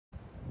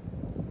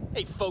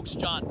Hey folks,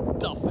 John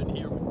Duffin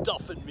here with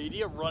Duffin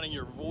Media, running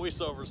your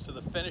voiceovers to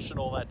the finish and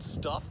all that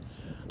stuff.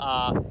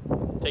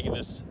 Taking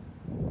this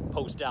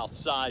post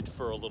outside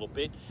for a little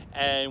bit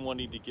and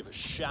wanting to give a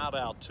shout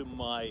out to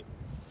my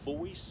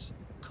voice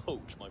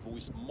coach, my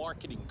voice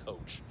marketing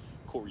coach,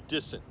 Corey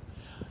Dissin.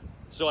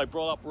 So I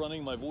brought up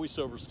running my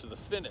voiceovers to the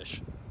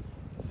finish.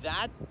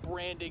 That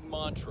branding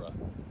mantra,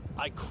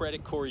 I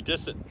credit Corey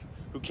Dissin,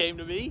 who came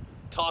to me,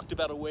 talked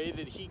about a way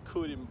that he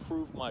could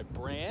improve my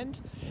brand,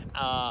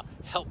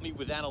 help me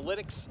with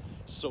analytics,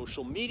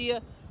 social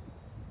media.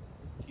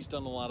 He's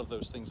done a lot of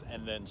those things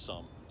and then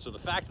some. So the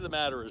fact of the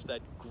matter is that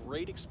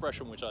great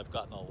expression, which I've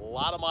gotten a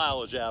lot of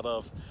mileage out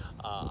of,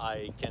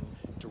 I can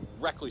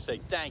directly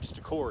say thanks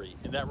to Corey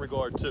in that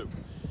regard too.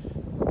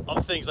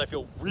 Other things I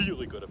feel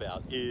really good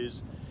about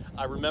is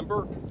I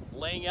remember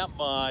laying out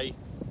my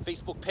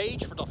Facebook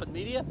page for Duffin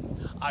Media.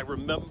 I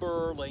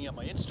remember laying out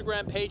my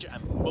Instagram page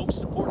and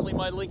most importantly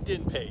my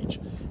LinkedIn page.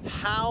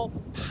 How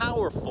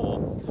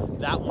powerful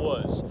that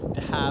was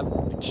to have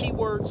the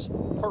keywords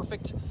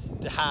perfect,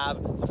 to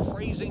have the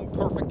phrasing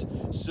perfect,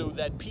 so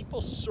that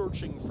people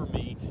searching for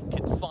me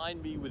can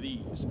find me with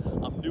ease.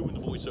 I'm new in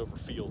the voiceover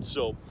field,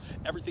 so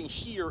everything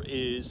here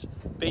is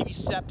baby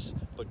steps,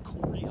 but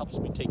Corey helps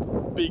me take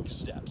big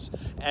steps.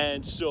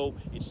 And so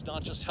it's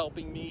not just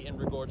helping me in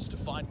regards to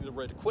finding the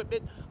right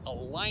equipment,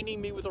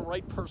 aligning me with the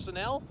right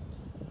personnel.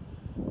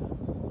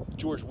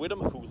 George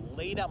Whittam, who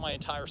laid out my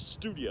entire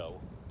studio,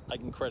 I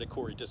can credit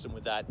Corey Dissin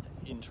with that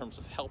in terms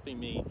of helping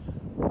me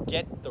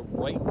get the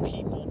right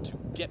people to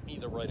get me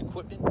the right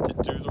equipment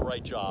to do the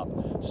right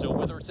job. So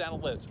whether it's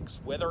analytics,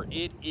 whether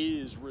it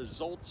is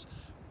results,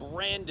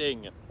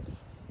 branding,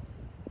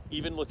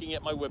 even looking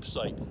at my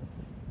website,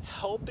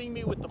 helping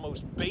me with the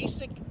most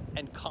basic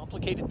and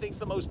complicated things,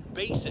 the most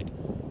basic.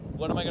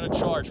 What am I going to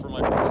charge for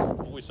my first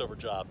voiceover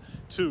job?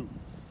 2,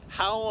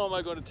 how am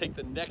I going to take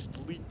the next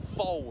leap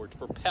forward to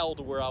propel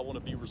to where I want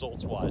to be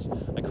results-wise?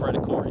 I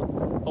credit Corey.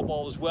 Hope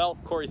all is well.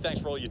 Corey, thanks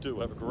for all you do.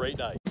 Have a great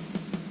night.